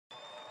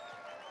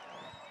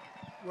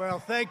Well,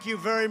 thank you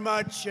very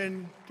much,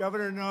 and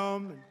Governor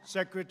Noem and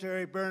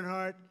Secretary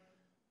Bernhardt,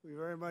 we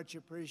very much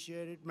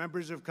appreciate it.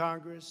 Members of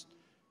Congress,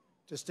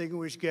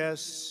 distinguished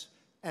guests,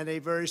 and a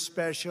very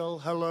special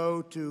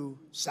hello to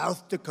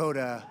South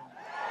Dakota.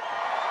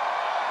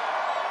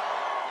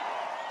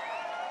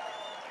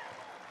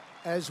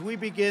 As we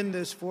begin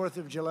this 4th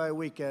of July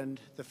weekend,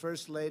 the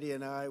First Lady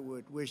and I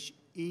would wish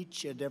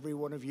each and every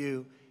one of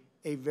you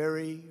a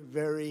very,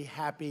 very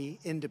happy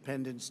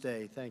Independence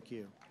Day. Thank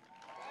you.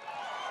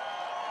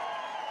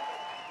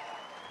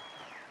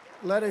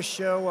 Let us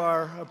show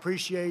our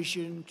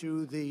appreciation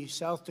to the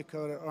South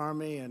Dakota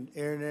Army and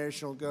Air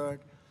National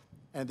Guard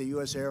and the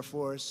U.S. Air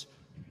Force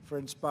for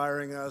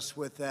inspiring us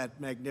with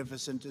that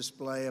magnificent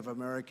display of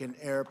American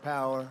air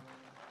power.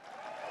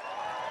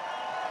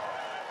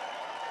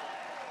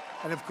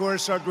 And of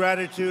course, our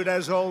gratitude,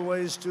 as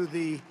always, to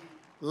the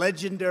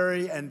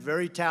legendary and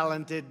very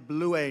talented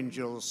Blue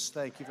Angels.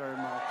 Thank you very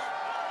much.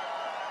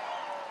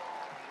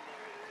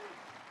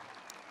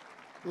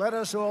 Let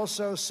us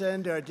also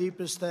send our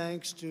deepest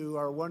thanks to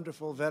our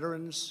wonderful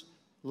veterans,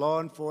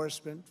 law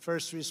enforcement,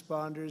 first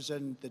responders,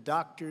 and the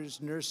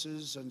doctors,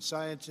 nurses, and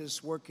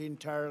scientists working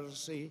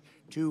tirelessly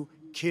to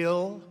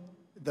kill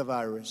the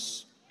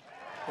virus.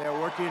 They are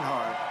working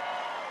hard.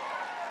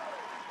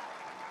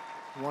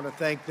 I want to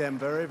thank them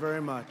very,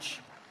 very much.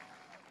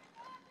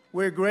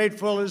 We're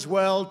grateful as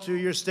well to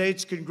your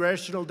state's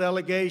congressional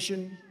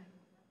delegation,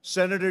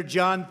 Senator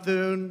John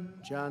Thune.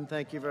 John,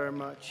 thank you very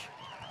much.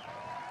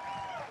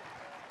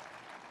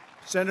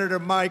 Senator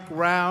Mike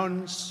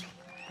Rounds.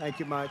 Thank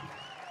you, Mike.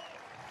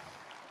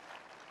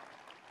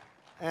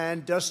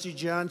 And Dusty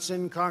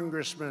Johnson,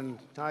 Congressman.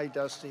 Hi,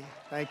 Dusty.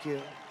 Thank you.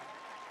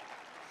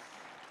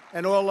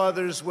 And all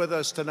others with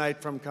us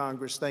tonight from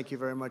Congress, thank you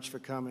very much for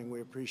coming. We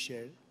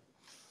appreciate it.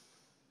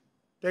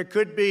 There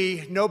could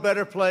be no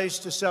better place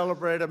to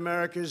celebrate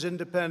America's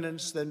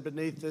independence than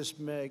beneath this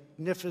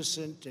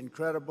magnificent,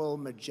 incredible,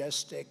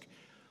 majestic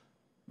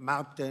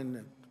mountain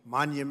and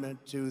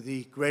monument to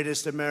the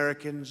greatest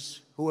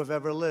Americans who have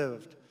ever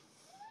lived.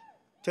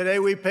 Today,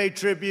 we pay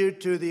tribute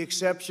to the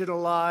exceptional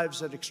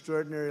lives and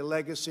extraordinary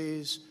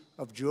legacies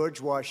of George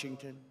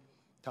Washington,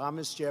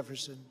 Thomas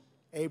Jefferson,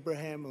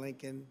 Abraham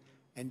Lincoln,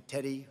 and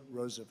Teddy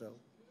Roosevelt.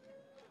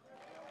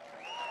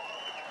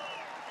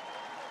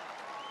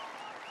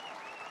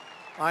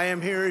 I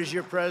am here as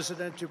your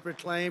president to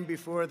proclaim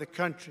before the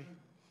country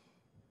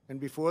and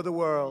before the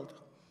world,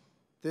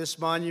 this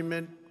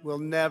monument will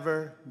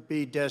never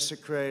be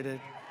desecrated.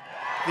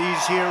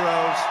 These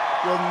heroes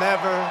will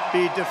never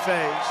be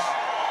defaced.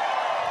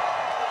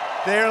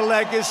 Their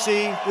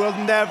legacy will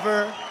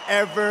never,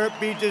 ever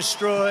be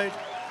destroyed.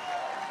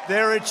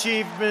 Their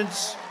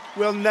achievements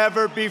will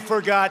never be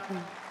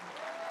forgotten.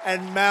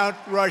 And Mount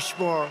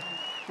Rushmore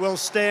will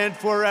stand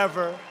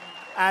forever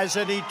as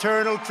an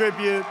eternal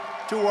tribute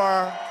to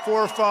our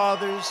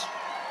forefathers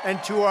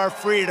and to our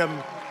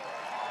freedom.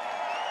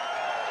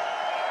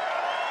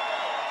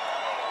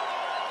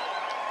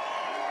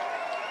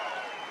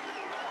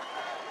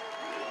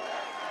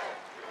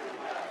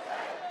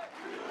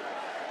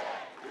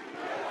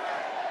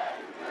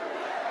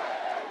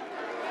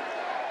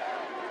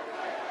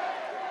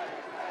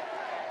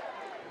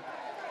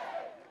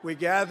 We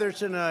gather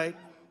tonight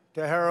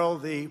to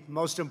herald the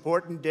most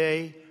important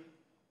day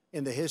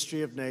in the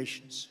history of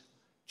nations,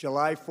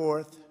 July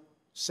 4th,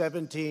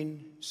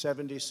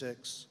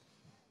 1776.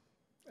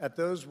 At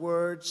those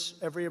words,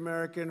 every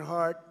American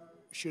heart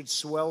should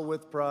swell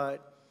with pride.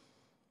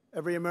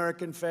 Every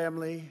American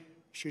family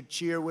should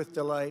cheer with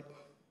delight,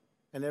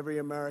 and every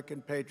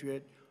American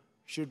patriot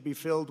should be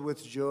filled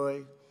with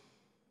joy,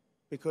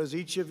 because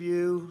each of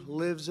you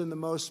lives in the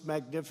most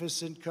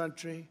magnificent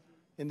country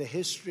in the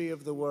history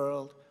of the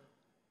world,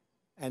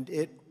 and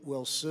it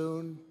will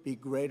soon be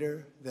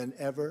greater than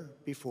ever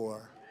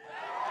before.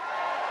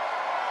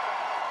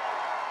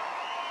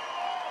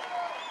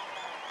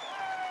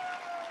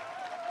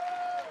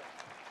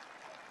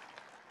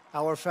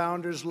 Our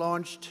founders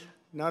launched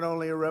not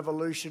only a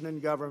revolution in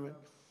government,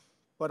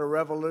 but a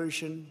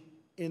revolution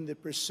in the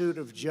pursuit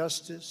of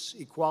justice,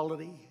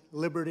 equality,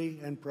 liberty,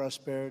 and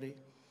prosperity.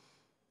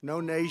 No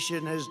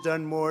nation has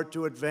done more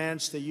to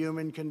advance the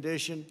human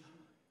condition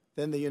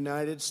than the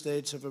United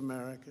States of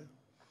America.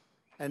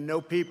 And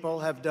no people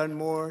have done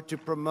more to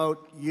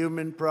promote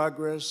human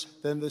progress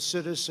than the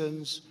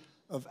citizens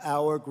of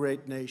our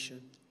great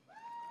nation.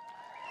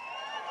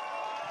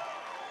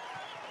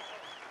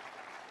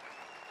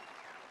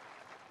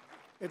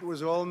 It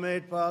was all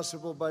made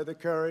possible by the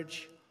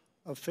courage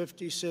of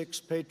 56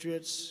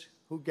 patriots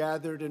who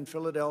gathered in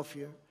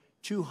Philadelphia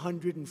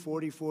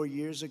 244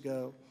 years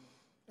ago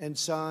and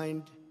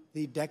signed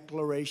the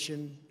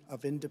Declaration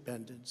of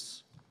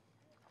Independence.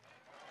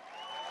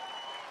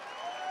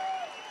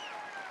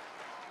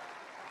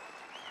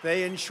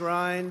 They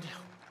enshrined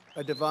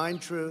a divine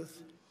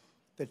truth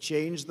that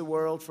changed the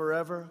world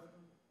forever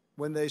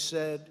when they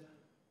said,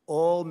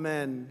 "All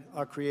men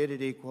are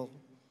created equal."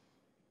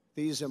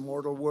 These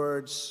immortal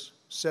words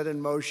set in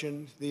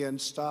motion the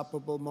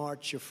unstoppable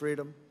march of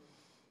freedom.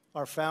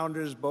 Our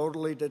founders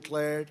boldly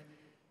declared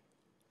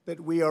that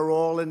we are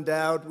all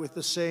endowed with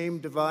the same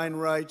divine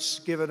rights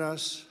given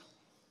us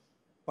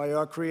by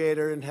our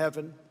Creator in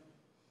heaven,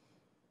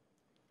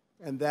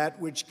 and that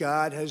which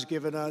God has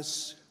given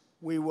us,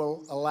 we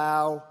will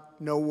allow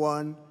no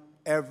one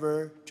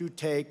ever to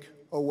take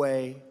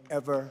away,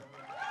 ever.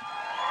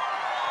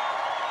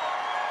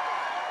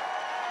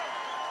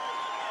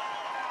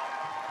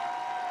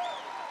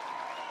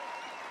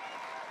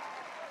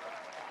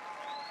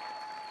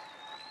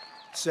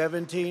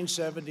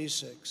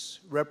 "1776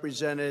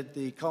 represented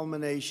the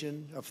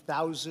culmination of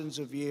thousands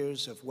of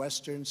years of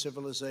Western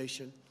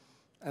civilization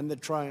and the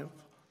triumph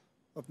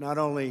of not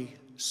only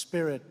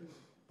spirit,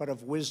 but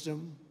of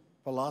wisdom,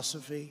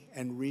 philosophy,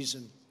 and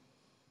reason.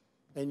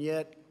 And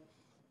yet,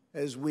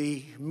 as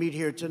we meet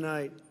here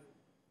tonight,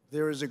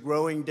 there is a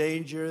growing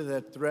danger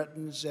that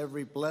threatens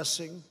every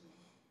blessing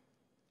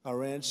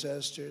our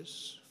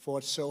ancestors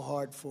fought so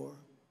hard for,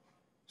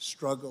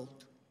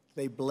 struggled,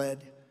 they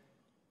bled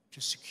to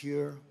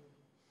secure.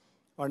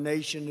 Our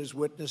nation is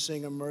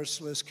witnessing a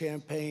merciless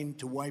campaign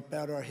to wipe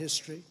out our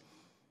history,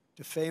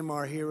 defame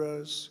our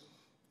heroes,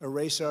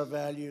 erase our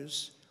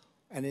values,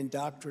 and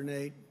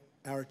indoctrinate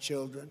our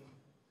children.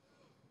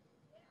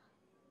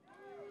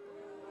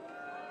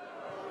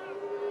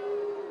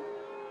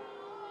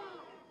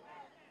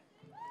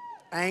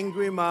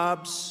 Angry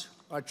mobs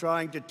are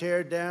trying to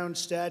tear down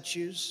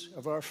statues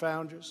of our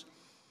founders,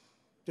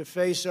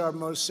 deface our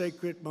most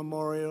sacred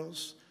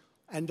memorials,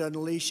 and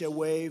unleash a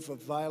wave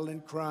of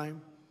violent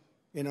crime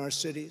in our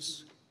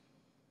cities.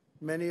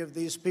 Many of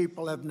these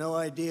people have no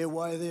idea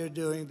why they're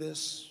doing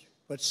this,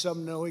 but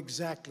some know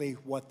exactly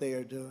what they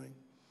are doing.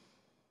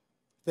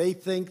 They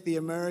think the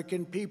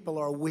American people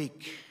are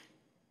weak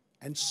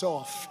and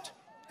soft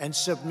and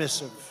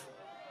submissive.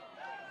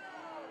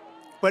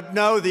 But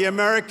no, the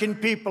American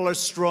people are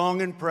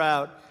strong and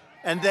proud,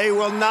 and they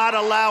will not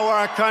allow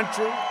our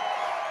country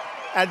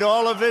and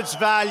all of its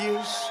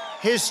values,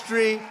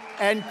 history,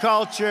 and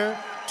culture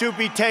to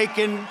be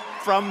taken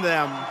from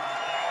them.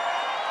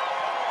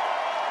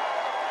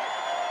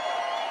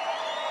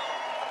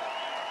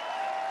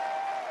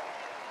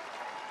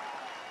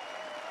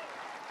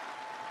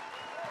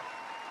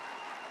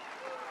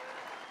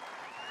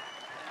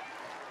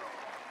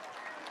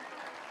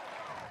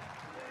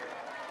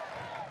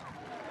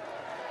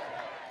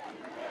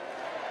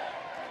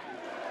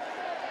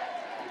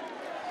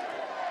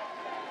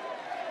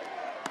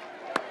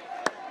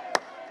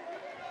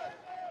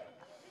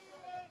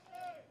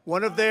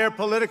 One of their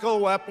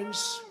political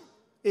weapons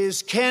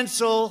is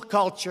cancel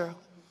culture,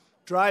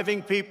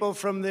 driving people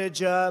from their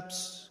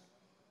jobs,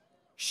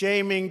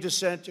 shaming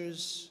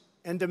dissenters,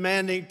 and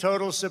demanding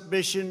total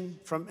submission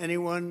from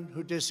anyone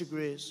who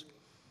disagrees.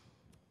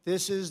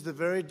 This is the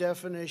very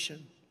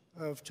definition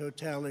of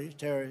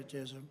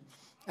totalitarianism,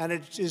 and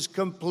it is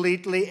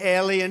completely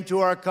alien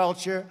to our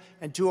culture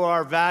and to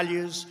our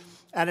values,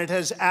 and it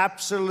has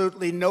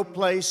absolutely no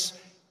place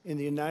in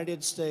the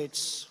United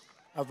States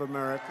of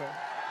America.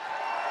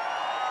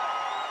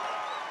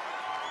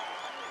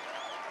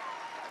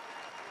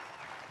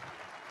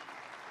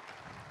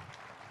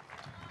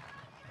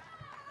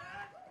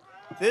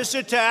 This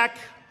attack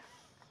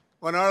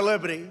on our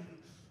liberty,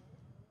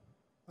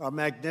 our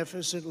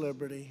magnificent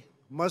liberty,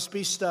 must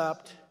be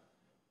stopped,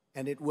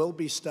 and it will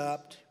be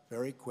stopped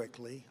very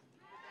quickly.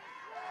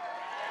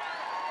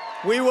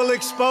 We will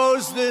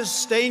expose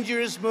this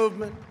dangerous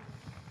movement,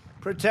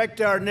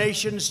 protect our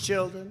nation's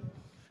children,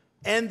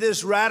 end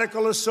this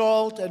radical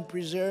assault, and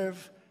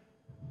preserve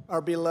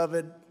our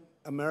beloved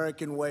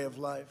American way of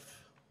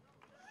life.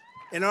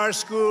 In our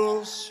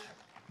schools,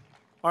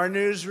 our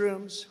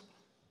newsrooms,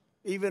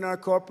 even our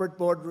corporate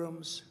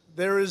boardrooms,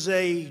 there is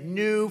a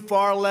new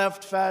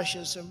far-left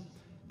fascism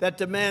that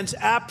demands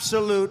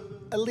absolute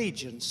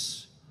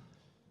allegiance.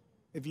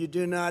 If you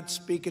do not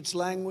speak its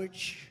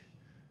language,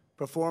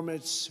 perform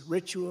its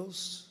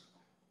rituals,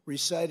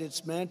 recite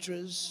its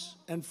mantras,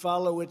 and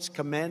follow its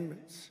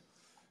commandments,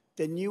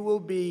 then you will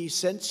be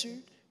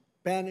censored,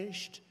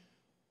 banished,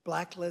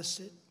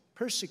 blacklisted,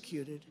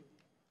 persecuted,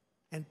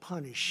 and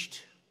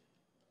punished.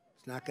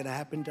 It's not going to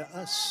happen to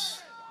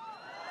us.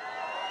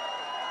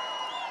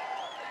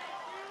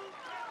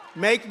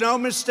 Make no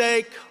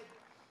mistake,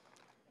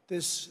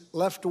 this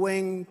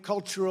left-wing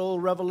cultural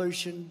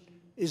revolution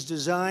is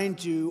designed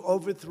to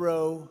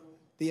overthrow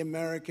the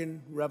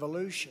American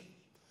Revolution.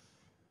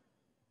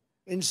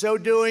 In so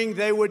doing,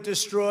 they would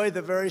destroy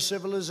the very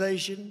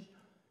civilization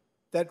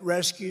that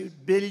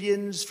rescued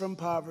billions from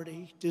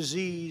poverty,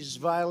 disease,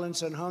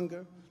 violence, and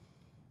hunger,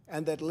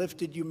 and that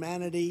lifted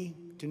humanity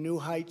to new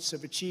heights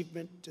of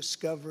achievement,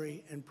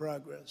 discovery, and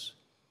progress.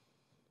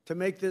 To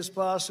make this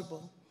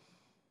possible,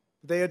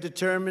 they are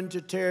determined to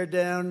tear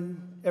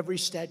down every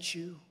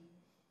statue,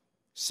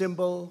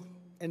 symbol,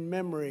 and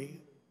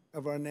memory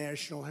of our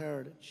national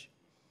heritage.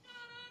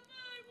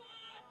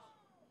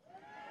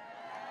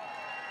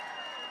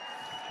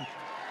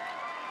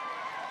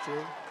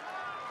 True.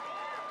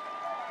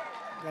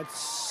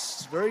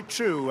 That's very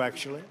true,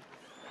 actually.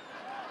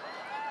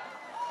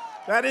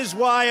 That is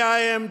why I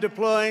am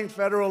deploying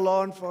federal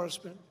law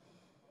enforcement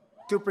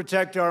to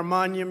protect our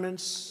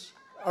monuments,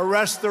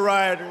 arrest the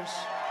rioters,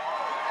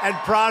 and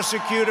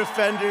prosecute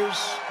offenders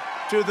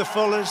to the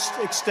fullest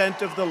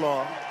extent of the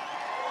law.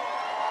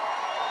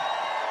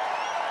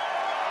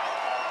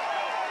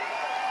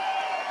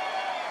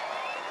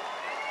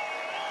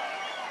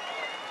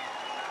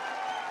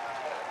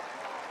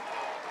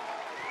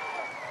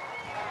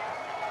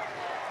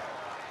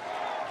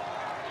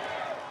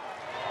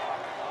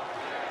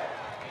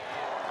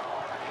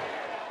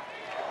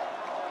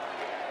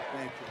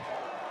 Thank you.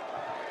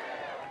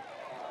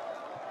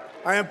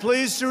 I am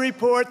pleased to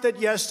report that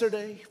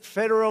yesterday,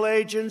 federal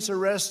agents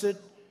arrested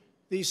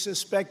the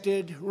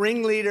suspected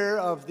ringleader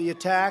of the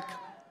attack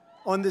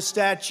on the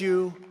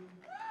statue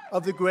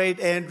of the great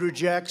Andrew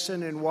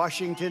Jackson in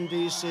Washington,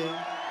 D.C.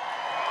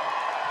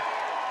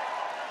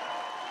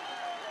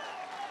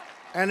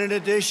 And in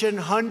addition,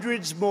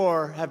 hundreds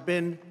more have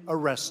been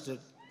arrested.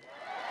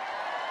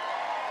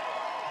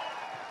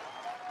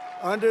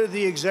 Under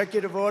the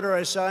executive order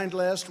I signed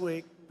last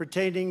week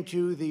pertaining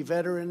to the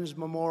Veterans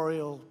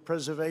Memorial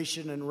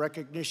Preservation and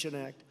Recognition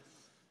Act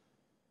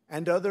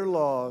and other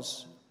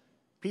laws,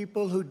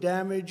 people who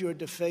damage or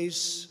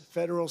deface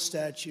federal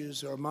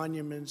statues or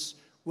monuments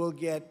will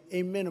get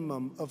a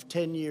minimum of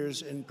 10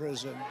 years in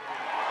prison.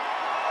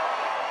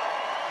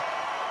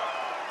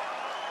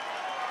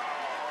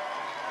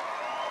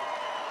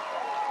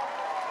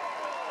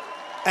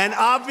 And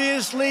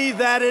obviously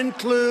that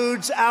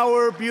includes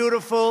our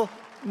beautiful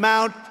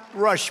Mount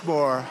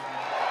Rushmore.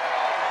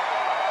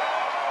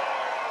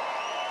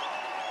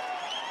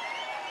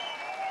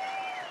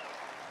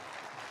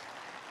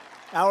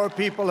 Our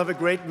people have a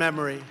great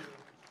memory.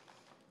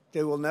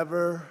 They will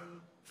never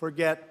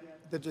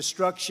forget the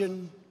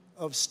destruction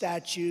of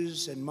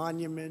statues and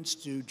monuments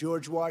to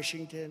George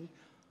Washington,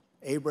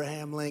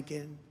 Abraham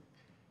Lincoln,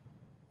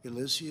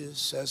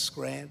 Ulysses S.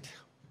 Grant,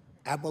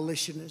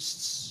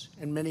 abolitionists,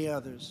 and many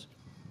others.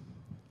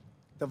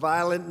 The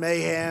violent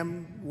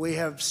mayhem we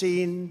have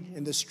seen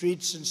in the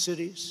streets and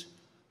cities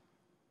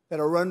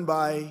that are run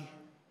by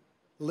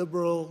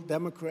liberal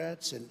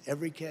Democrats in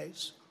every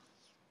case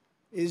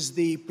is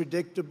the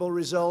predictable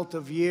result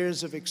of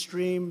years of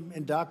extreme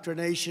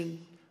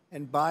indoctrination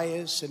and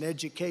bias in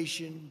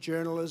education,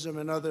 journalism,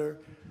 and other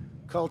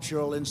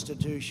cultural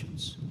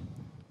institutions.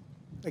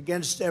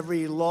 Against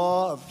every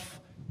law of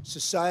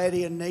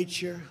society and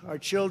nature, our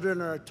children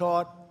are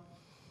taught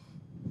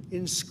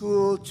in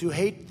school to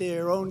hate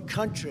their own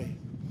country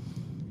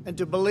and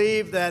to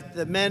believe that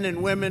the men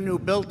and women who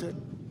built it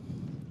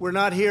were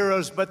not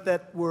heroes, but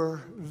that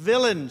were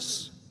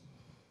villains.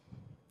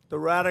 The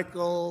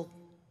radical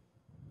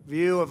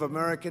view of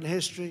American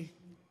history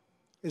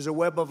is a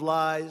web of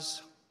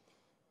lies.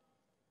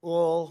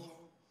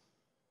 All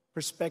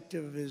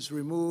perspective is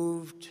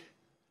removed.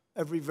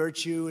 Every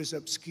virtue is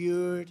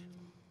obscured.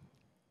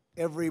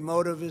 Every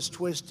motive is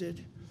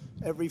twisted.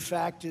 Every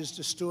fact is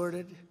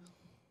distorted.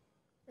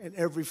 And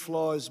every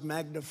flaw is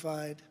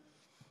magnified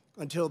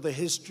until the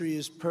history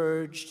is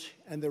purged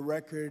and the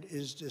record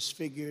is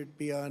disfigured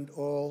beyond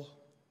all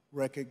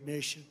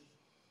recognition.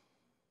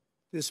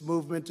 This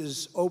movement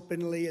is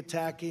openly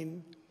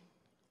attacking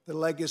the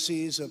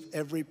legacies of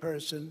every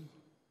person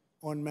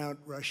on Mount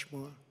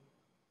Rushmore.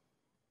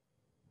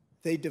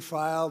 They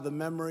defile the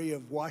memory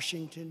of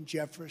Washington,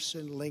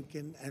 Jefferson,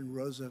 Lincoln, and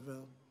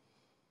Roosevelt.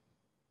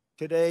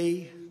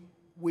 Today,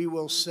 we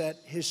will set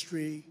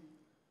history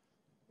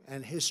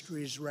and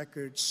history's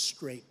records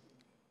straight.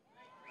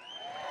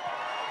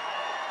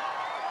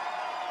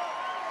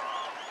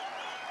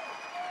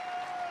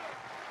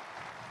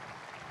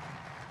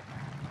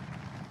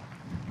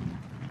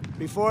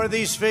 Before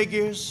these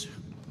figures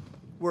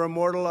were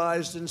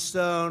immortalized in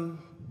stone,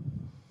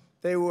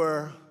 they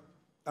were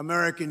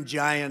American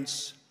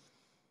giants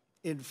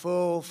in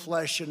full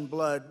flesh and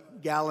blood,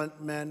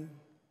 gallant men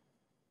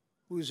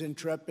whose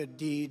intrepid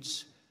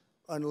deeds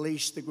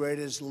unleashed the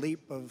greatest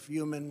leap of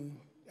human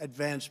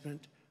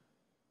advancement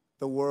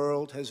the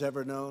world has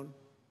ever known.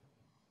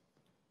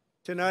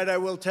 Tonight I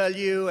will tell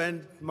you,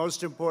 and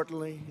most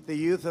importantly, the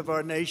youth of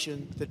our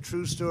nation, the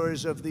true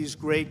stories of these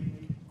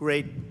great,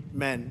 great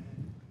men.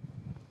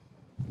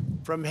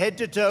 From head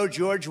to toe,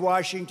 George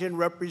Washington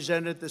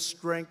represented the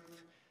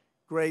strength,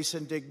 grace,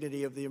 and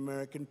dignity of the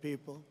American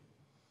people.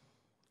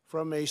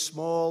 From a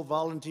small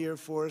volunteer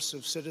force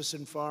of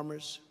citizen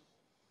farmers,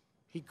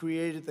 he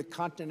created the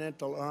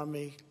Continental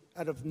Army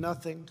out of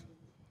nothing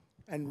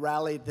and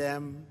rallied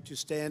them to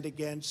stand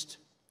against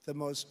the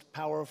most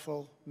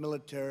powerful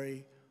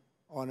military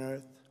on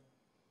earth.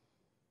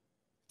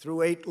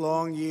 Through 8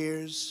 long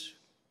years,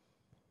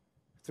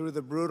 through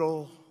the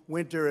brutal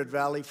winter at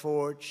Valley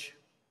Forge,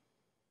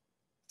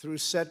 through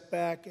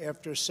setback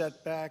after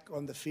setback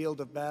on the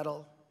field of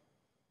battle,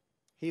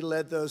 he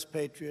led those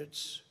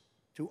patriots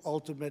to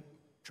ultimate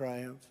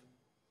triumph.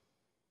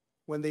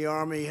 When the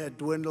Army had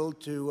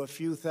dwindled to a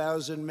few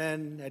thousand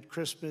men at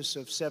Christmas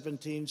of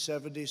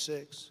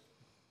 1776,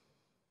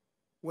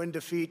 when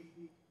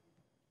defeat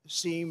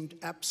seemed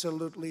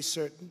absolutely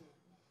certain,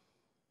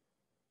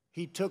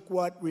 he took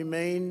what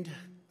remained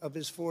of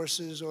his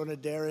forces on a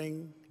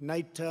daring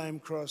nighttime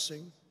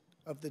crossing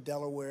of the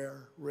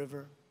Delaware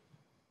River.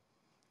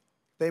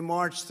 They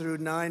marched through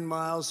 9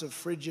 miles of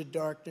frigid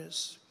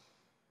darkness,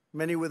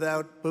 many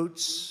without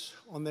boots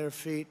on their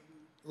feet,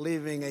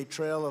 leaving a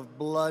trail of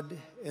blood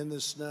in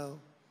the snow.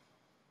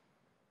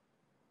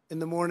 In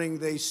the morning,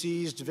 they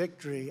seized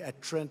victory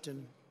at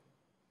Trenton.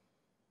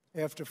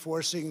 After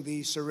forcing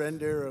the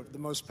surrender of the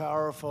most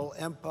powerful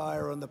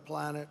empire on the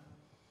planet,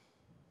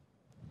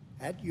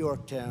 at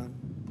Yorktown,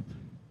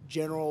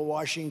 General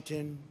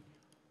Washington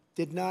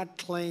did not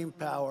claim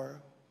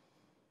power,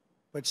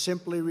 but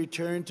simply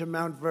returned to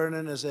Mount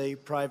Vernon as a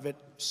private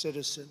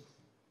citizen.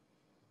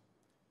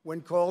 When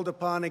called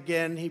upon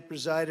again, he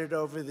presided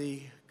over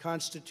the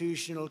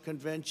Constitutional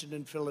Convention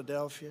in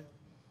Philadelphia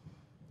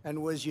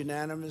and was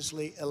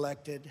unanimously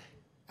elected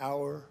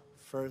our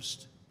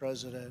first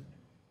president.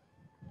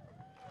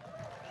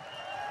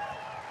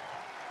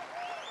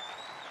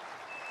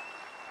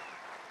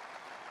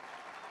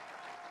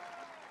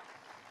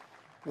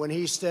 When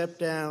he stepped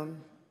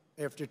down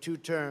after 2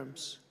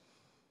 terms,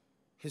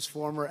 his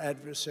former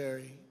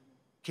adversary,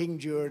 King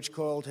George,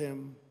 called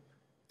him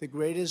the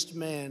greatest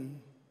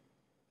man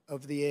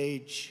of the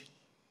age.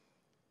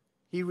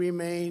 He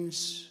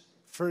remains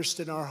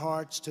first in our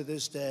hearts to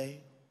this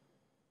day.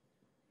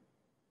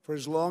 For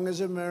as long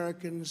as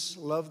Americans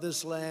love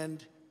this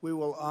land, we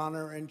will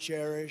honor and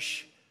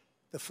cherish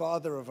the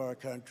father of our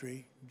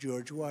country,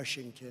 George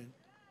Washington.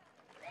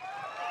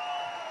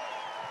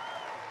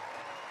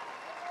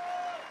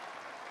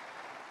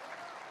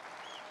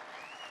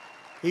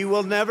 He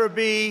will never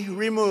be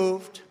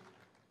removed,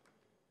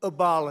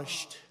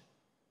 abolished,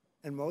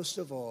 and most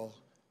of all,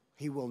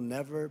 he will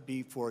never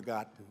be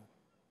forgotten.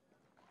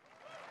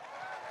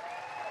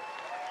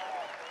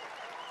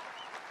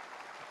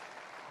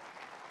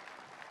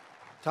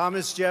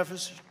 Thomas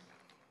Jefferson,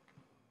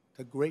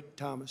 the great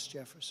Thomas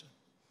Jefferson,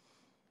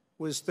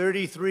 was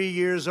 33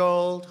 years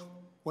old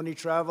when he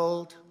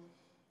traveled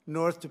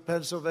north to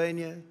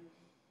Pennsylvania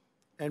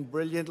and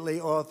brilliantly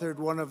authored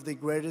one of the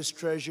greatest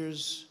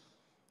treasures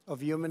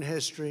of human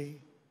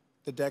history,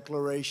 the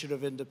Declaration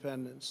of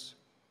Independence.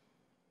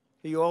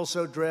 He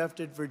also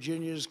drafted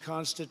Virginia's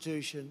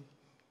Constitution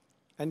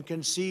and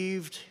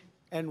conceived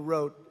and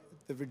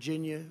wrote the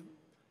Virginia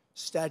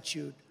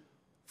Statute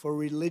for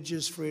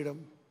Religious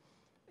Freedom,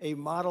 a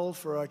model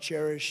for our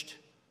cherished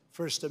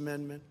First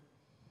Amendment.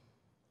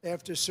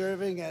 After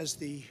serving as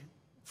the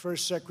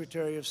first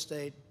Secretary of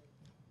State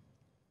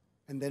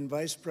and then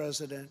Vice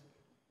President,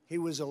 he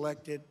was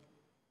elected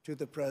to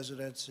the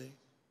presidency.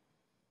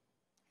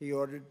 He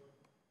ordered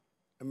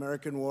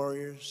American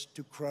warriors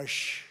to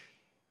crush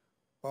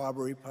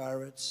Barbary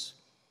pirates.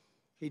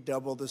 He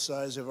doubled the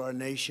size of our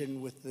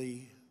nation with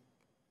the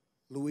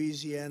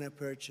Louisiana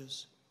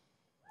Purchase.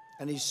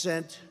 And he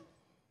sent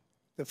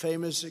the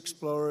famous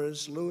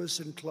explorers Lewis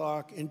and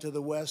Clark into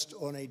the West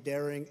on a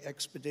daring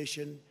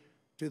expedition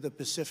to the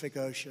Pacific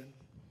Ocean.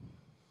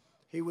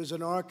 He was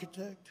an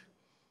architect,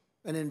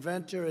 an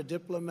inventor, a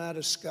diplomat,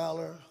 a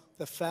scholar,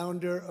 the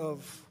founder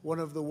of one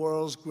of the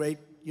world's great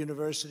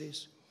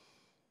universities,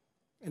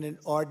 and an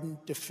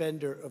ardent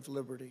defender of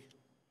liberty.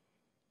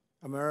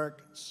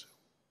 Americans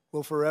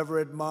will forever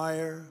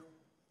admire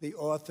the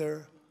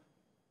author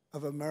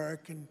of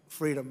American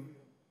freedom,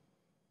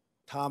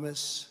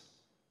 Thomas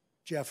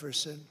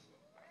Jefferson.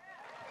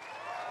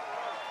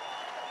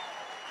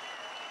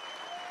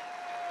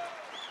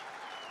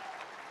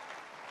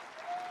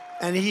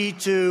 And he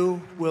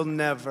too will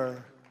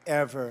never,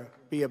 ever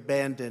be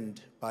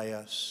abandoned by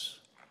us.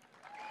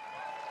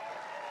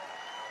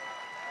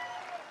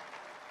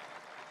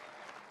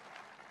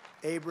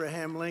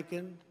 Abraham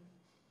Lincoln,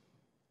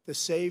 the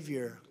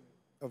savior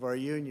of our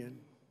Union,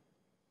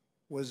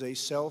 was a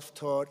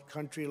self-taught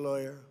country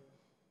lawyer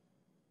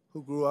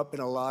who grew up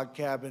in a log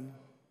cabin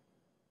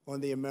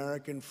on the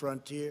American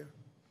frontier.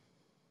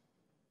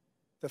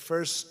 The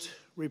first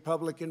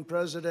Republican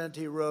president,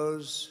 he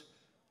rose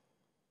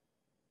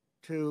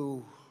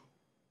to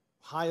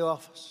high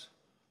office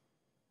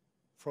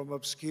from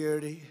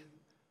obscurity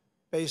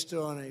based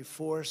on a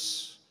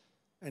force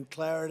and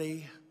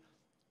clarity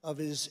of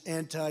his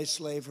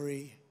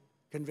anti-slavery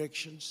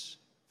convictions,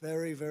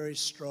 very, very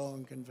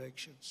strong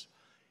convictions.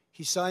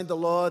 He signed the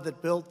law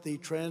that built the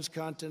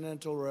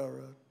Transcontinental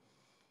Railroad.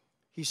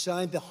 He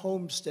signed the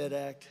Homestead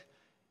Act,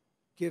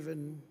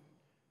 given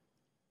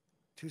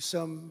to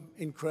some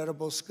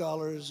incredible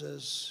scholars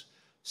as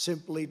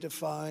simply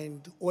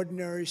defined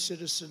ordinary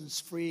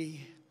citizens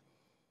free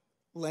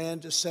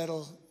land to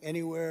settle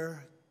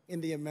anywhere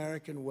in the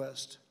American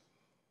West.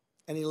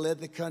 And he led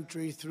the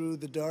country through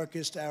the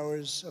darkest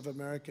hours of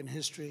American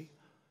history,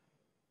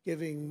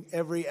 giving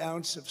every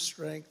ounce of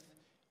strength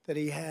that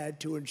he had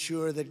to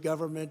ensure that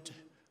government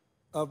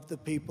of the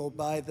people,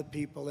 by the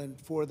people, and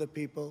for the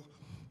people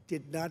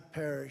did not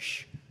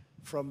perish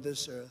from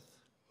this earth.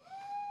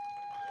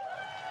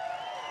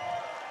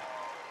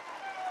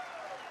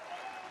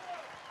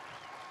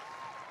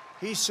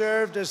 He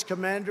served as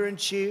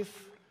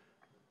Commander-in-Chief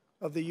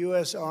of the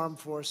U.S. Armed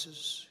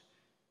Forces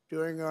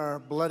during our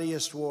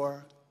bloodiest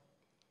war.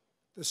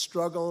 the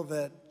struggle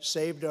that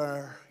saved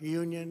our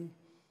Union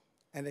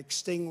and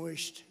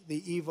extinguished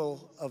the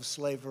evil of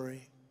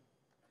slavery.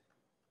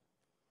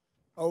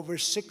 Over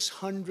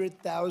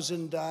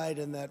 600,000 died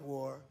in that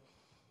war.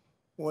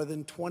 More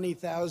than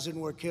 20,000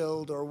 were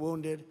killed or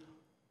wounded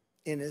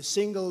in a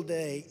single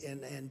day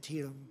in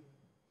Antietam.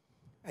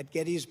 At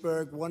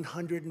Gettysburg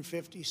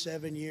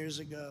 157 years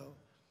ago,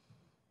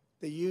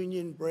 the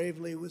Union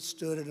bravely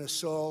withstood an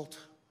assault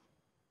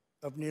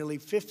of nearly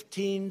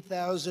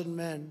 15,000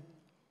 men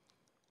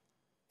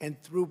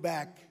and threw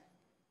back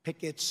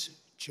Pickett's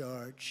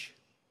charge.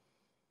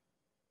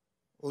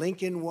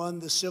 Lincoln won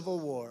the Civil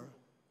War.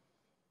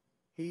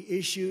 He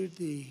issued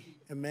the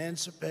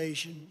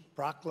Emancipation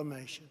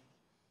Proclamation.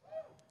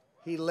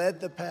 He led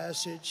the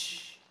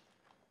passage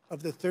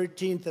of the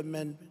 13th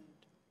Amendment,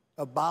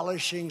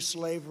 abolishing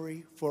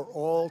slavery for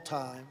all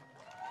time.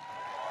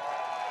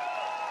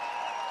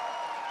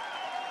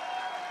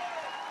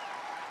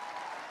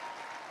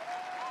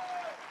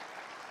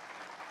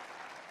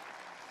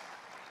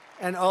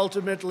 And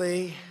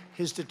ultimately,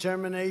 his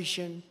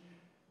determination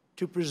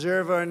to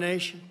preserve our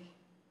nation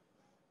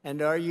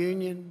and our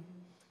Union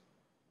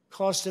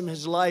cost him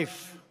his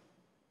life.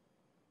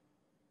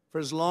 For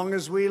as long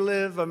as we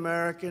live,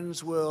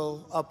 Americans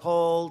will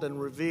uphold and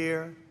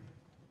revere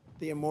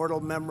the immortal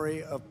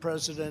memory of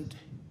President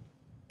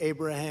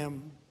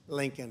Abraham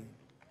Lincoln.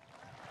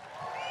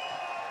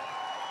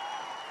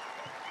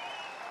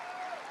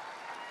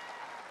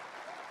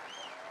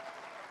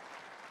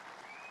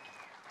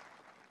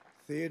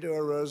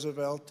 Theodore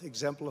Roosevelt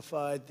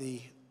exemplified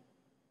the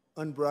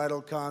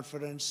unbridled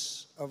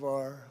confidence of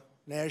our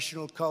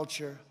national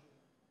culture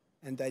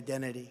and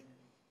identity.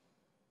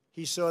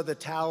 He saw the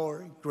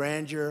towering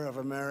grandeur of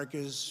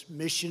America's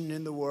mission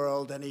in the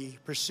world, and he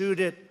pursued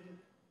it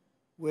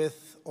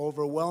with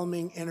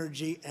overwhelming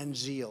energy and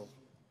zeal.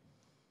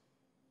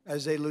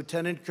 As a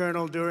lieutenant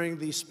colonel during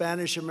the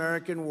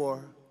Spanish-American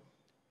War,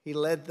 he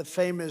led the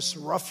famous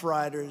Rough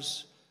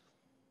Riders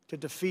to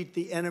defeat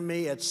the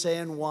enemy at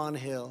San Juan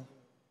Hill.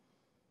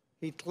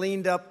 He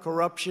cleaned up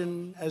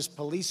corruption as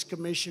police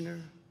commissioner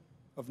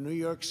of New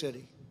York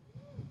City,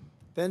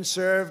 then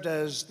served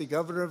as the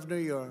governor of New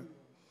York,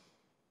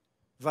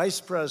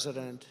 vice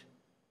president,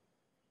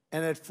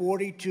 and at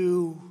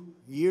 42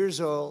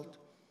 years old,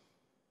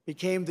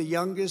 became the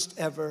youngest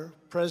ever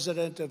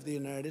president of the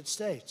United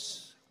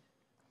States.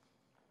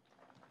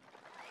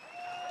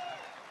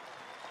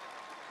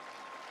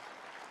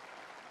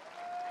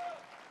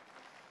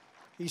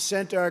 He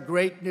sent our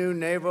great new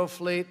naval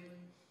fleet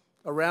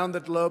around the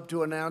globe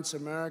to announce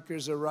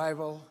America's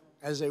arrival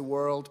as a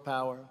world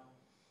power.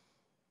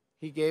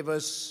 He gave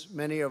us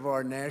many of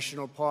our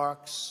national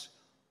parks,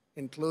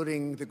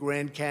 including the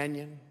Grand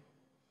Canyon.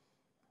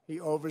 He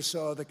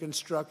oversaw the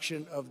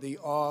construction of the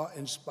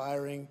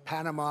awe-inspiring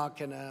Panama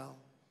Canal.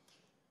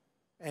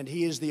 And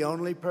he is the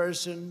only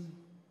person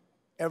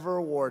ever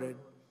awarded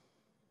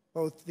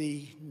both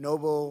the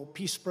Nobel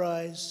Peace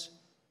Prize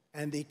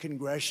and the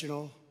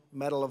Congressional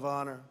Medal of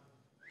Honor.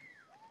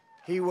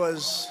 He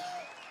was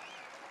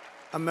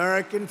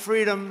American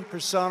freedom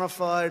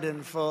personified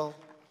in full.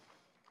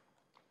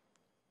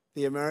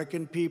 The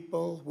American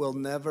people will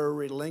never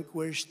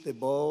relinquish the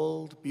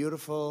bold,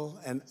 beautiful,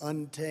 and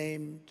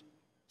untamed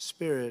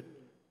spirit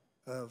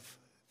of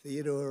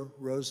Theodore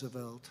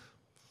Roosevelt.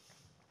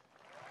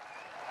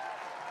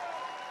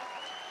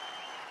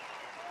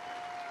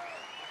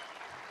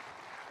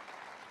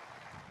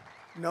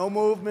 No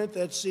movement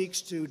that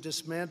seeks to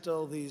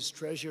dismantle these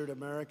treasured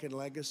American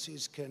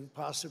legacies can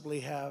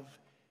possibly have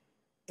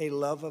a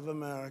love of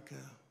America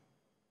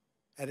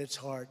at its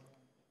heart.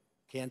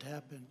 Can't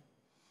happen.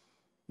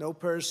 No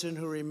person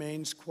who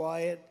remains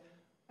quiet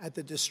at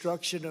the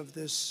destruction of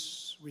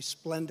this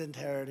resplendent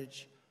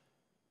heritage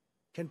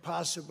can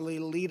possibly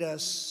lead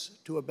us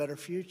to a better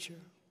future.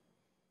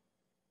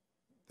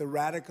 The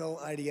radical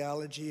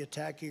ideology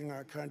attacking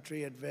our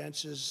country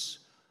advances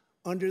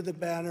under the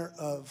banner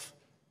of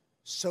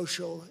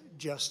social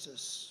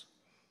justice.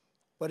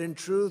 But in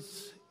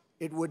truth,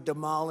 it would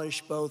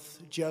demolish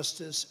both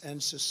justice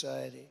and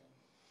society.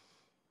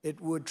 It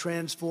would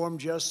transform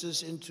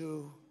justice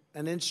into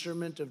an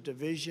instrument of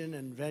division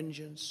and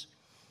vengeance,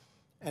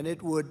 and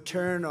it would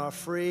turn our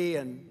free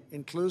and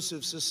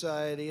inclusive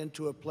society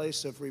into a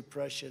place of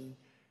repression,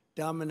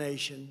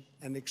 domination,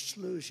 and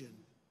exclusion.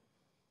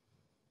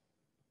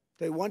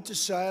 They want to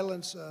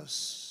silence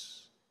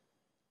us,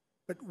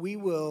 but we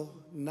will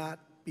not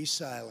be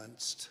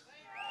silenced.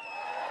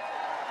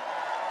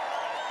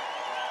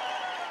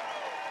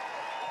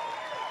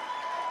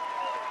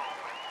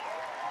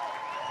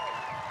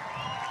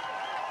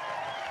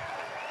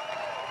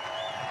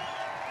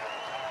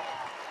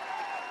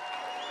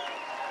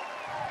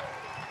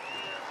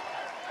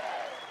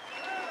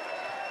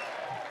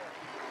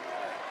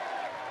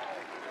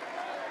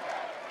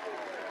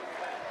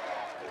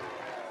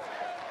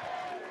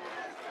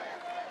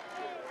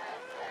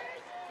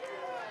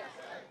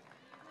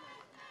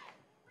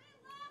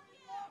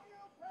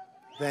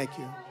 Thank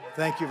you.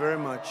 Thank you very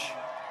much.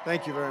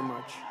 Thank you very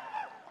much.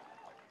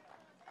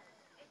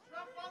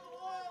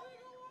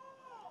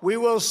 We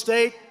will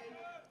state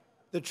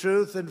the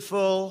truth in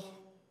full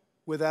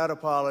without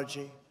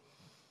apology.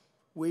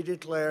 We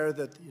declare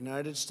that the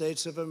United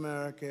States of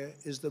America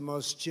is the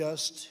most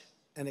just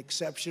and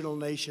exceptional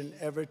nation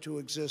ever to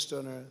exist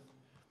on earth.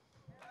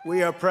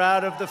 We are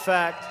proud of the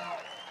fact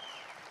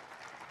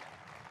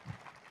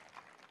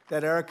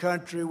that our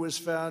country was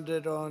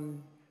founded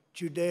on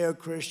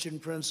Judeo-Christian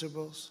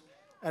principles,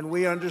 and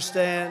we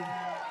understand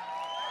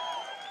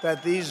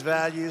that these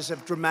values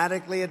have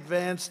dramatically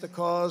advanced the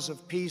cause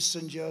of peace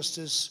and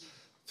justice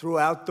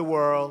throughout the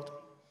world.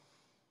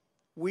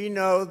 We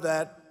know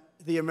that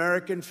the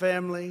American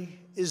family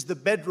is the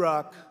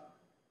bedrock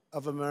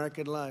of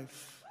American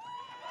life.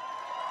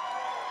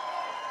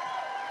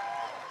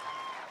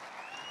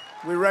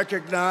 We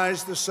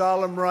recognize the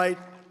solemn right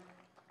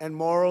and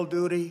moral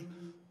duty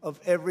of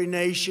every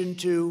nation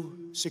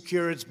to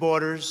secure its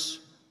borders.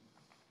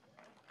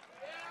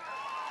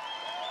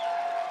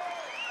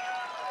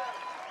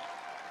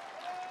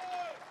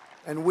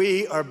 And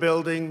we are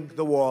building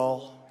the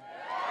wall.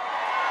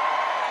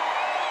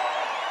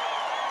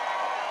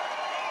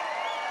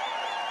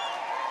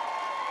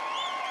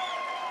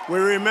 We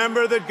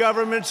remember that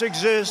governments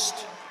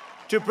exist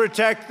to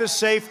protect the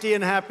safety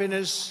and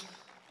happiness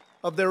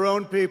of their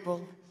own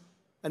people.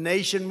 A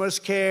nation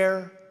must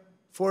care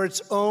for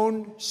its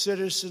own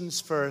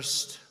citizens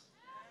first.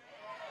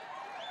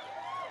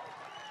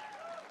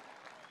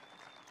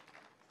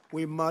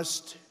 We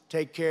must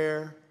take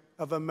care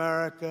of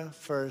America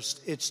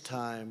first. It's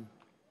time.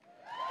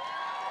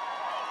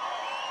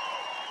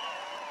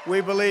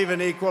 We believe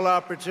in equal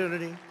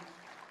opportunity,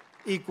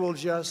 equal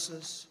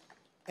justice,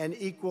 and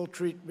equal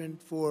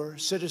treatment for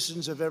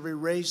citizens of every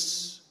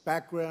race,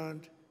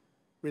 background,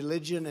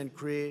 religion, and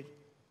creed.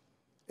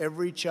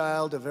 Every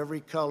child of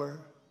every color,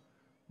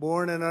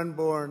 born and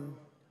unborn,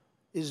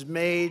 is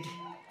made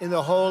in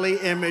the holy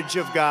image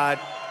of God.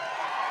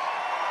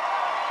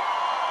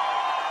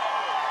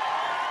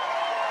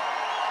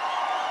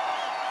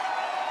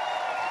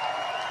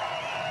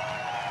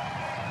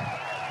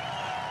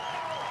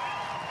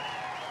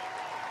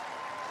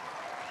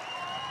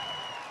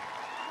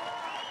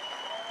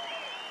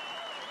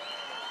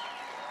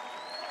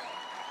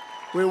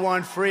 We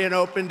want free and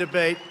open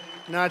debate,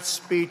 not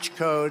speech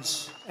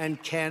codes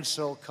and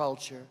cancel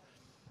culture.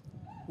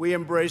 We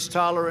embrace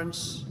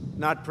tolerance,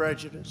 not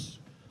prejudice.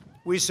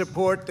 We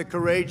support the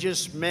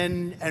courageous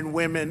men and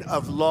women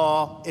of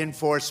law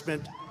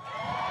enforcement.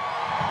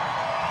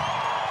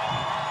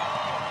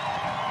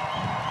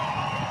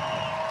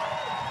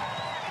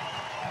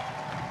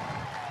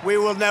 We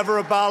will never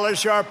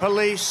abolish our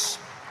police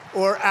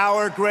or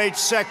our great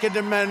Second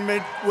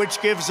Amendment,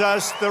 which gives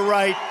us the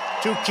right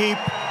to keep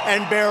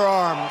and bear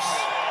arms.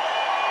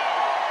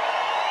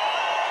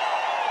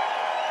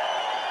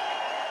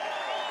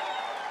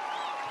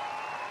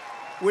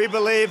 We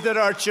believe that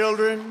our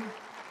children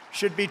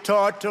should be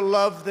taught to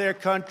love their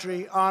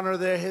country, honor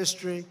their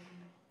history,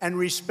 and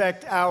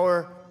respect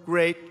our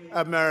great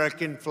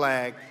American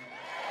flag.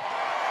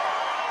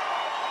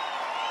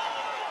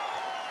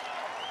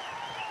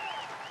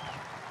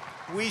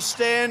 We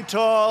stand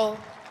tall,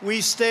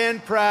 we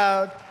stand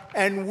proud,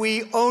 and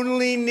we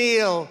only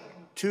kneel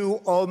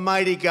to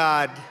Almighty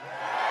God.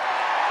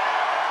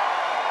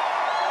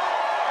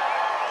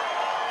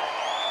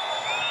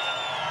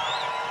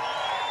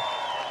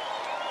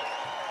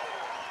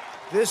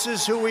 This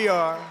is who we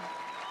are.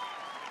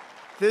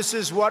 This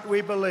is what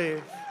we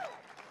believe.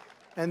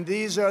 And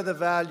these are the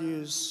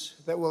values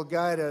that will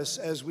guide us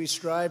as we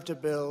strive to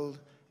build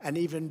an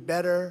even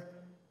better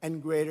and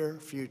greater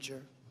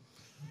future.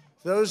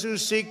 Those who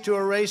seek to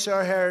erase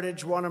our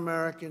heritage want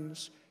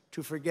Americans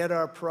to forget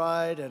our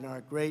pride and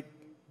our great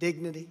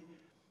dignity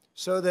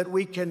so that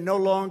we can no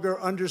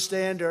longer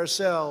understand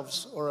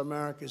ourselves or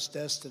America's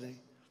destiny.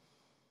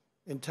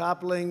 In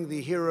toppling the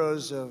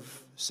heroes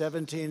of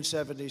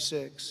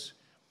 1776,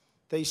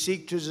 they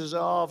seek to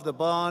dissolve the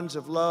bonds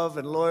of love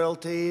and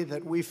loyalty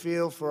that we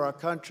feel for our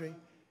country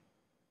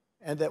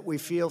and that we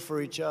feel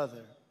for each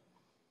other.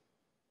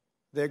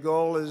 Their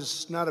goal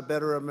is not a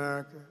better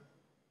America.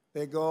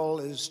 Their goal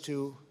is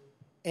to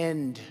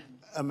end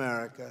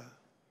America.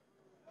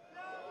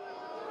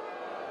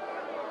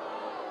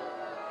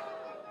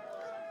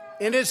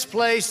 In its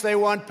place, they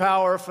want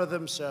power for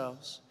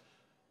themselves.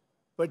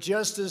 But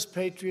just as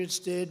patriots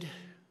did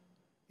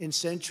in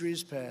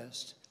centuries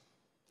past,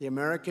 the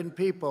American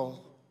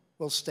people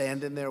will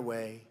stand in their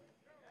way,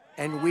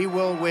 and we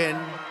will win,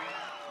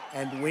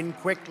 and win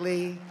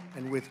quickly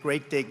and with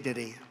great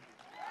dignity.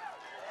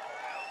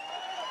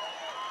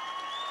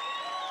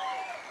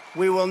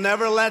 We will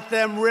never let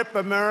them rip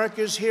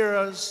America's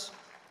heroes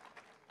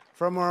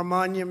from our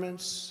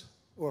monuments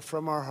or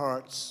from our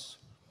hearts.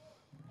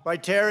 By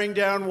tearing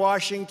down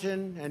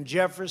Washington and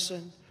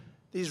Jefferson,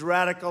 these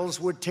radicals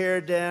would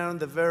tear down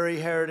the very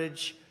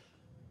heritage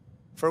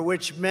for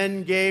which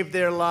men gave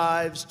their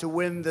lives to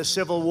win the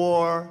Civil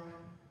War.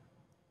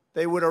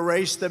 They would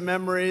erase the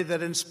memory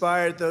that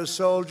inspired those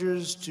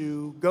soldiers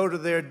to go to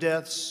their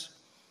deaths,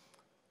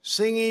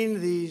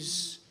 singing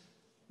these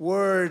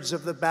words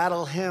of the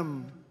battle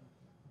hymn.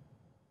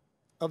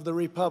 of the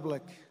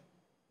Republic.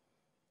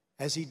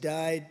 As he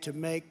died to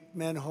make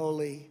men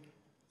holy,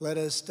 let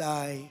us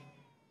die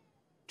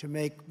to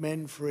make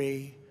men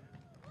free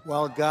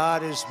while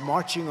God is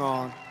marching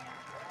on.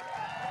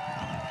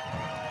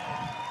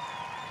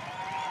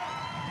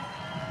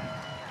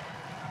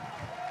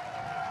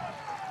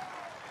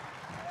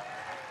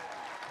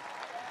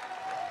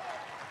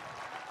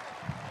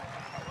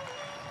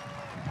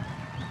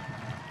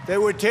 They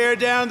would tear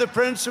down the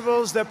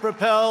principles that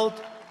propelled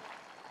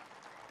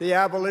the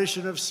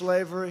abolition of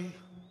slavery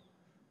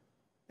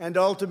and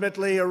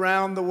ultimately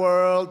around the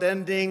world,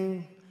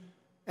 ending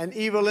an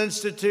evil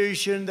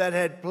institution that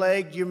had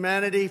plagued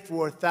humanity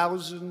for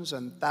thousands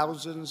and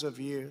thousands of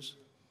years.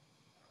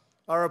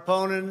 Our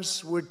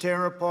opponents would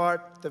tear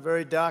apart the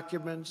very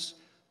documents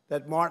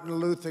that Martin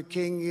Luther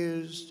King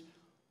used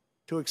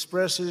to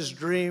express his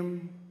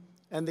dream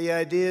and the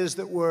ideas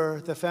that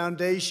were the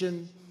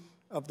foundation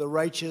of the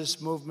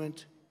righteous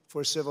movement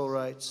for civil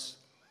rights.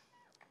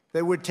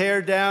 They would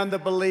tear down the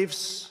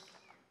beliefs,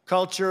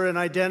 culture, and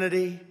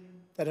identity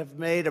that have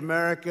made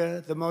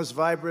America the most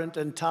vibrant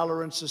and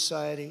tolerant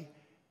society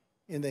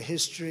in the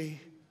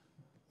history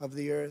of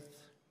the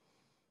earth.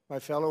 My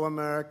fellow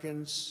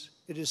Americans,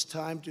 it is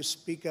time to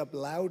speak up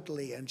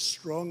loudly and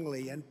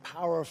strongly and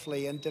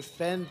powerfully and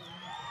defend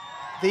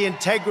the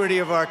integrity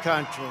of our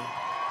country.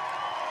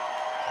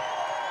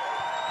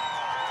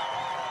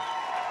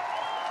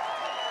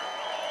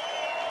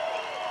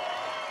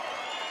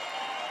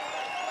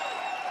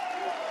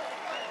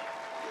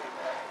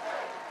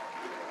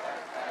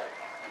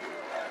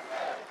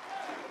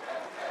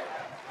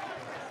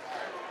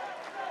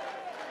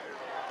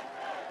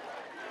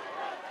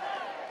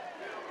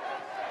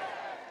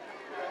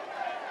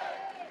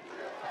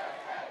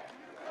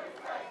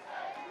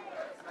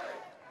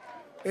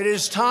 It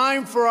is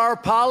time for our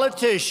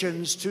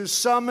politicians to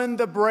summon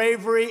the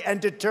bravery and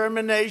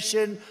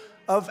determination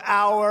of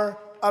our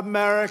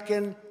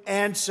American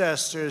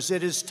ancestors.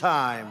 It is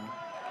time.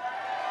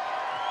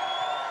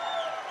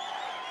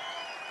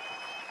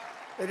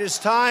 It is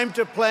time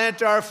to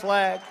plant our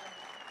flag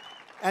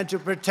and to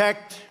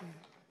protect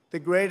the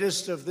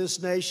greatest of this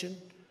nation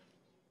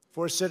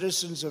for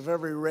citizens of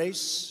every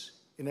race,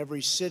 in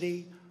every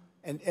city,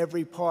 and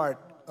every part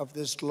of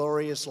this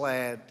glorious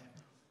land.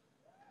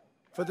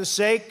 For the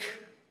sake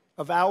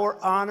of our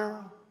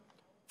honor,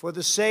 for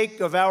the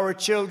sake of our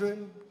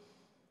children,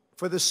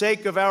 for the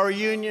sake of our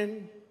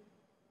union,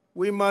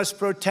 we must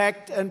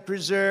protect and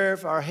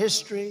preserve our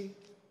history,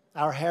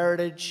 our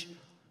heritage,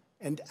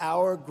 and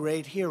our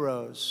great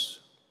heroes.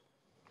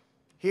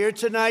 Here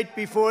tonight,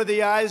 before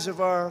the eyes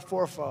of our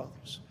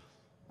forefathers,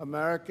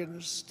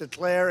 Americans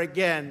declare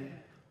again,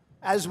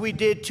 as we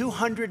did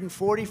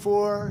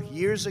 244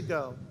 years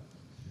ago,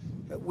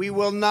 that we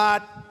will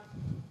not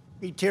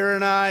be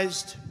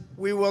tyrannized,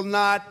 we will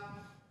not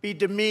be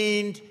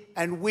demeaned,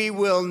 and we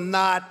will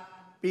not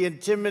be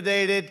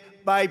intimidated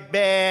by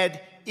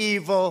bad,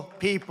 evil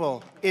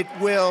people. It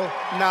will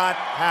not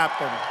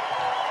happen.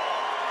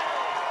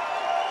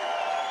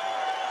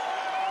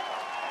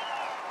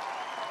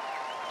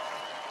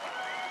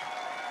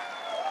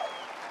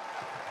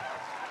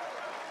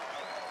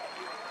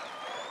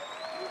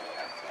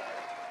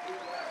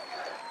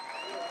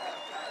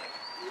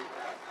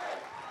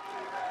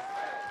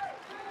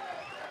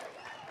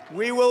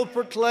 We will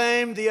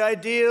proclaim the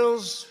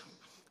ideals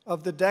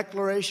of the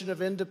Declaration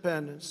of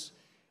Independence,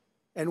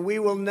 and we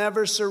will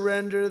never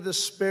surrender the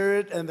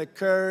spirit and the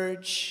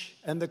courage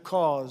and the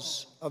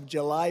cause of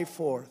July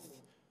 4th,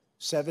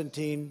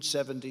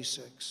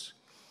 1776.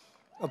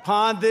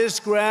 Upon this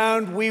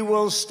ground, we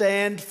will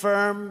stand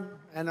firm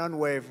and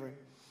unwavering.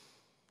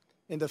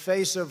 In the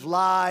face of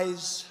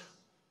lies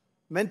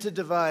meant to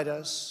divide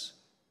us,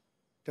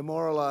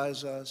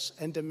 demoralize us,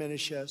 and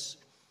diminish us,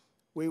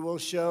 we will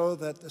show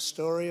that the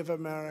story of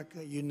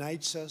America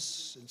unites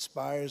us,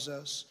 inspires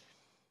us,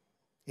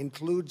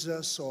 includes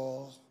us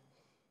all,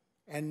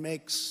 and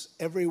makes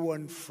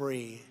everyone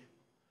free.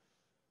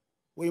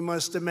 We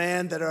must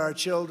demand that our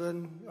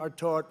children are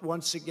taught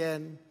once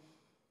again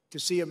to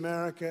see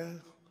America,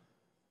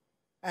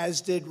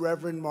 as did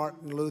Reverend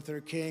Martin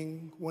Luther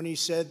King when he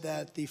said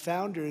that the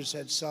founders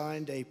had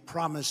signed a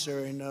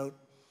promissory note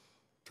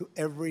to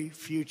every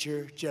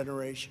future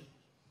generation.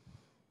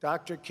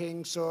 Dr.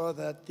 King saw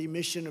that the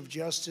mission of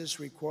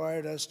justice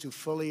required us to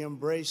fully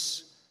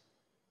embrace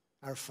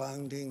our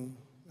founding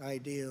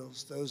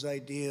ideals. Those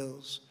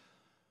ideals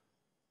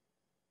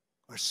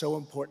are so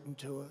important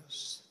to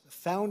us, the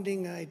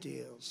founding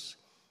ideals.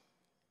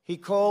 He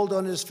called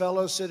on his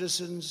fellow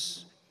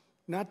citizens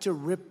not to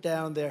rip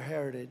down their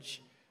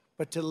heritage,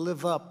 but to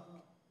live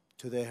up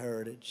to their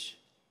heritage.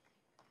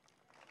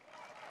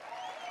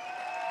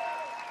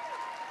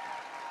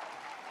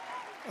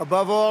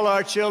 Above all,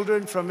 our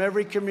children from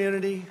every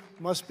community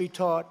must be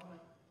taught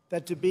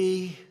that to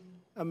be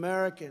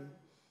American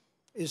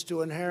is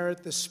to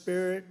inherit the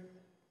spirit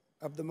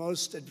of the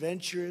most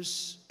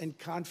adventurous and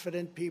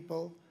confident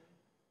people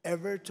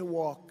ever to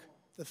walk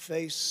the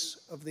face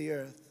of the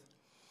earth.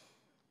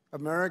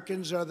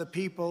 Americans are the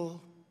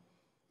people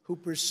who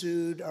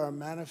pursued our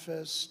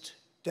manifest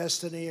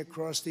destiny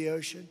across the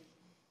ocean,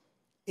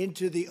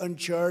 into the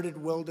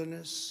uncharted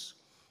wilderness,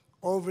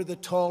 over the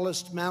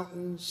tallest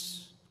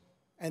mountains,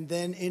 and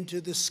then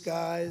into the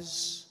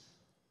skies,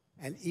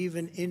 and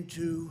even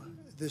into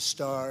the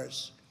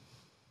stars.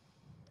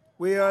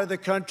 We are the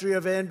country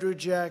of Andrew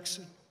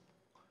Jackson,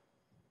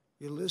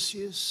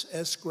 Ulysses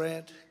S.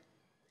 Grant,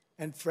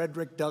 and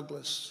Frederick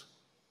Douglass.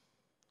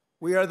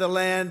 We are the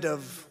land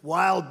of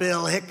Wild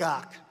Bill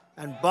Hickok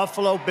and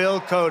Buffalo Bill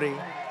Cody.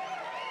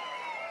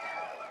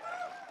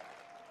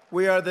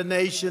 We are the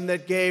nation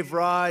that gave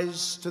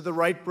rise to the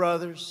Wright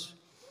brothers,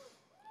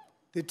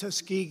 the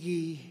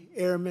Tuskegee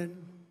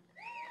Airmen,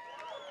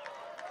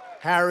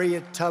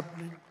 Harriet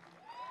Tubman,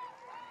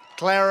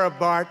 Clara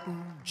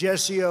Barton,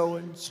 Jesse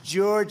Owens,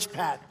 George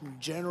Patton,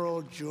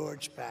 General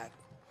George Patton,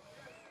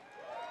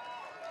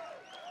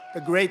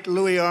 the great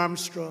Louis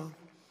Armstrong,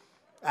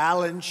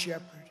 Alan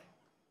Shepard,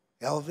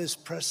 Elvis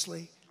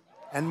Presley,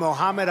 and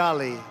Muhammad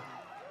Ali.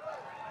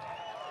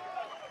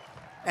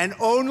 And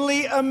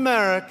only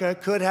America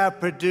could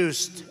have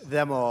produced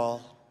them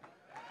all.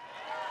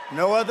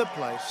 No other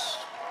place.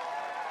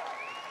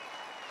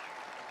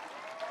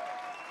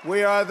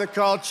 We are the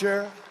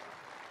culture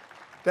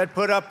that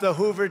put up the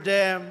Hoover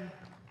Dam,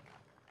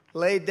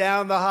 laid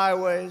down the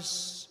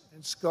highways,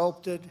 and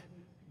sculpted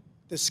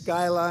the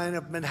skyline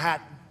of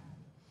Manhattan.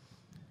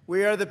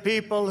 We are the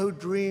people who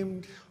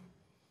dreamed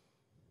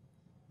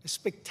a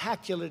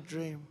spectacular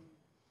dream.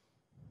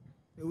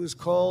 It was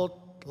called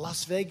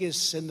Las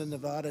Vegas in the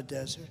Nevada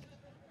desert,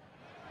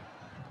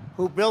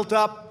 who built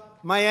up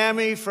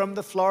Miami from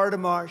the Florida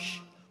marsh,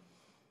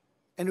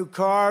 and who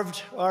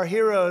carved our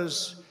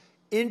heroes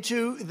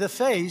into the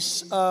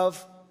face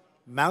of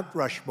Mount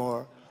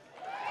Rushmore.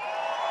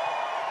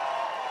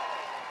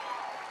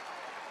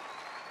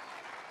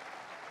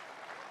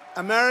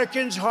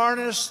 Americans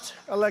harnessed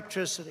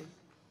electricity,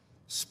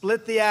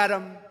 split the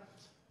atom,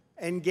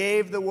 and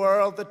gave the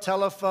world the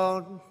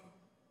telephone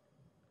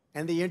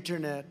and the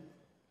internet.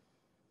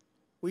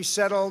 We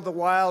settled the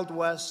Wild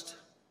West,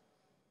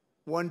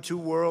 won 2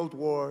 world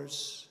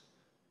wars,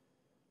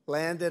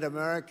 landed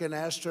American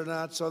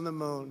astronauts on the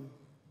moon,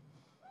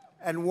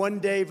 and one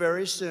day,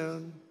 very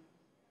soon,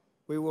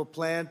 we will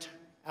plant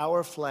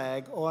our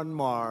flag on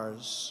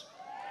Mars.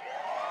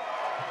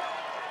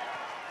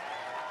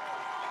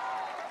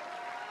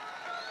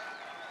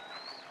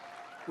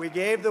 We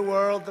gave the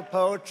world the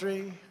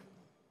poetry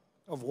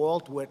of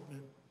Walt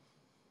Whitman,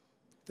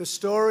 the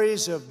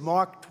stories of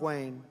Mark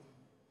Twain,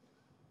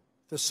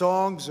 the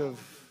songs of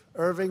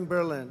Irving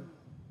Berlin,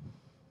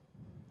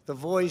 the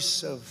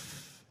voice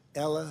of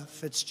Ella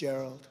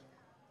Fitzgerald,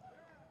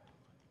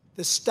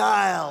 the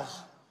style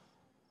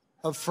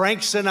of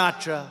Frank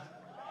Sinatra,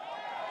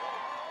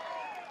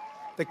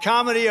 the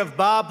comedy of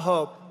Bob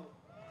Hope,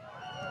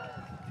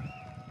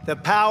 the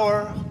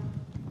power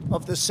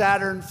of the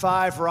Saturn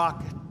V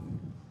rocket,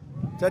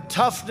 the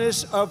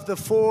toughness of the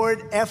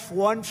Ford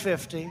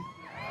F-150,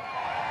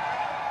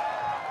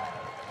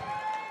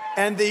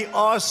 and the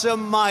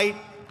awesome might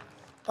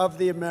of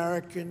the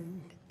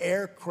American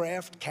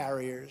aircraft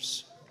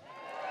carriers.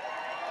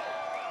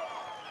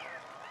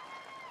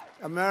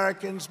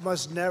 Americans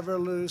must never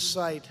lose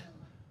sight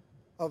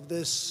of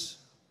this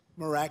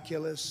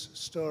miraculous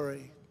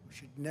story. We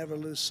should never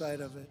lose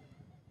sight of it.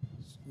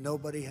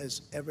 Nobody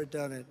has ever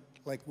done it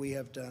like we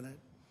have done it.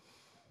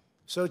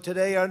 So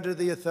today, under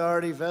the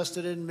authority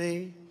vested in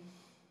me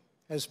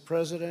as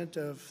President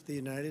of the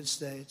United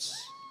States,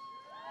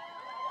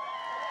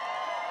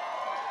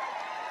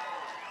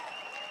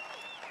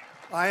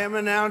 I am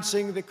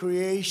announcing the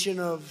creation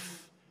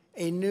of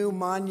a new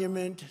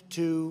monument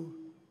to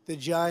the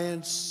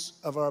giants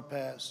of our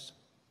past.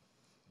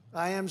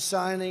 I am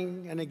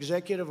signing an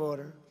executive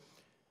order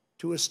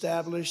to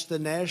establish the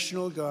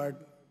National Guard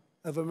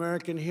of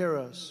American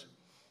Heroes,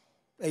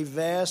 a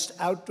vast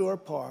outdoor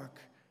park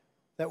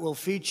that will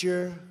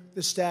feature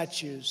the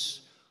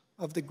statues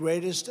of the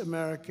greatest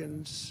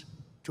Americans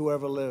to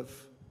ever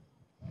live.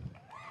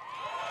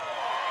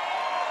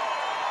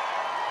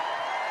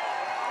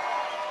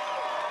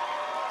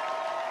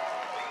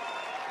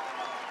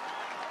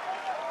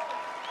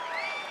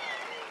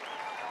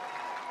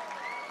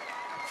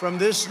 From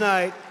this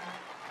night,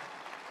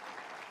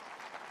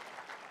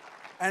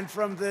 and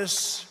from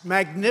this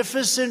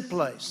magnificent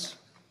place,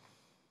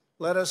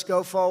 let us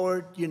go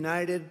forward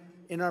united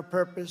in our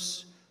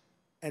purpose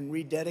and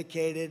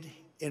rededicated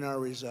in our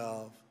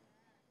resolve.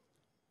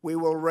 We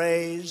will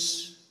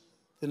raise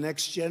the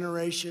next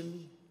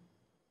generation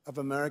of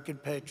American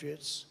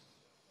patriots.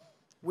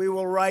 We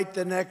will write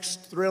the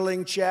next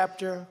thrilling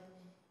chapter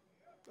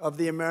of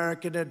the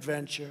American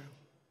adventure.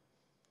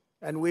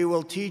 And we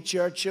will teach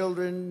our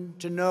children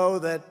to know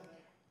that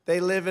they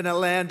live in a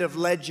land of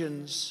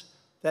legends,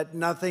 that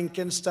nothing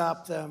can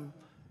stop them,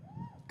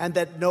 and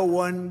that no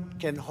one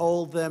can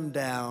hold them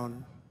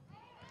down.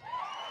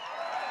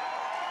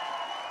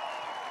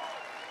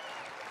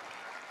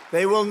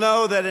 They will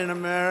know that in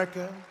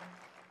America,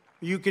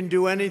 you can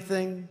do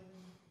anything,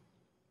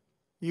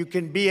 you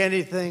can be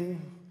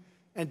anything,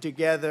 and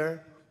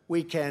together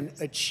we can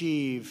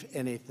achieve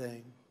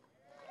anything.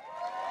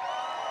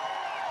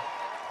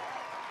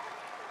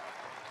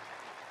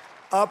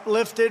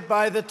 Uplifted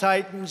by the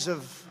titans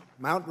of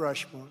Mount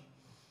Rushmore,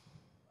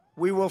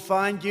 we will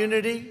find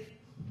unity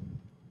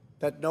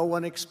that no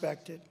one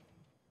expected.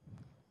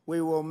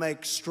 We will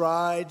make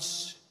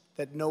strides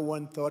that no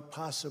one thought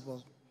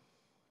possible.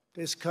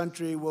 This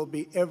country will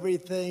be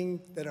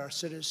everything that our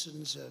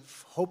citizens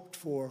have hoped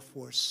for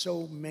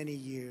so many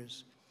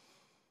years,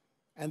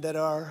 and that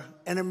our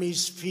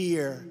enemies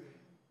fear,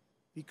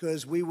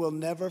 because we will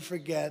never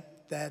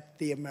forget that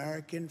the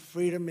American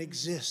freedom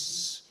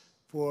exists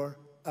for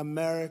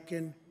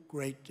American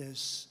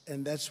greatness,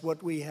 and that's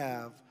what we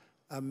have,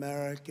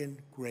 American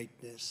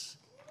greatness.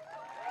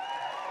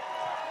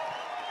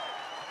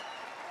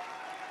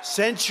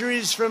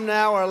 Centuries from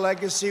now, our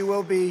legacy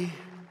will be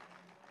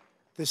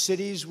the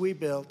cities we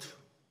built,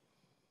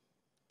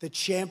 the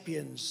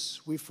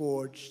champions we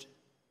forged,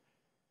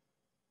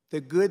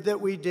 the good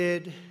that we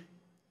did,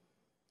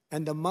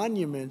 and the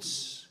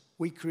monuments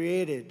we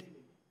created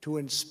to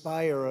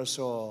inspire us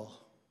all.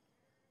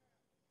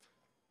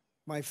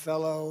 My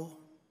fellow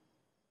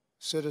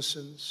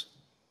citizens,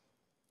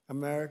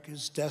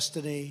 America's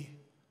destiny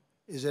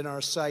is in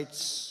our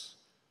sights.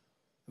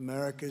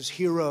 America's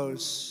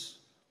heroes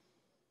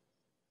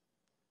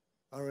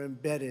are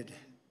embedded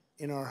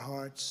in our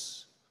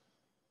hearts.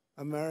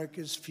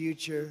 America's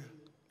future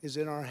is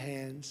in our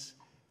hands.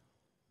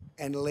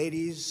 And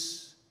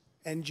ladies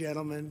and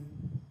gentlemen,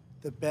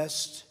 the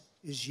best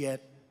is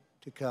yet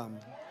to come.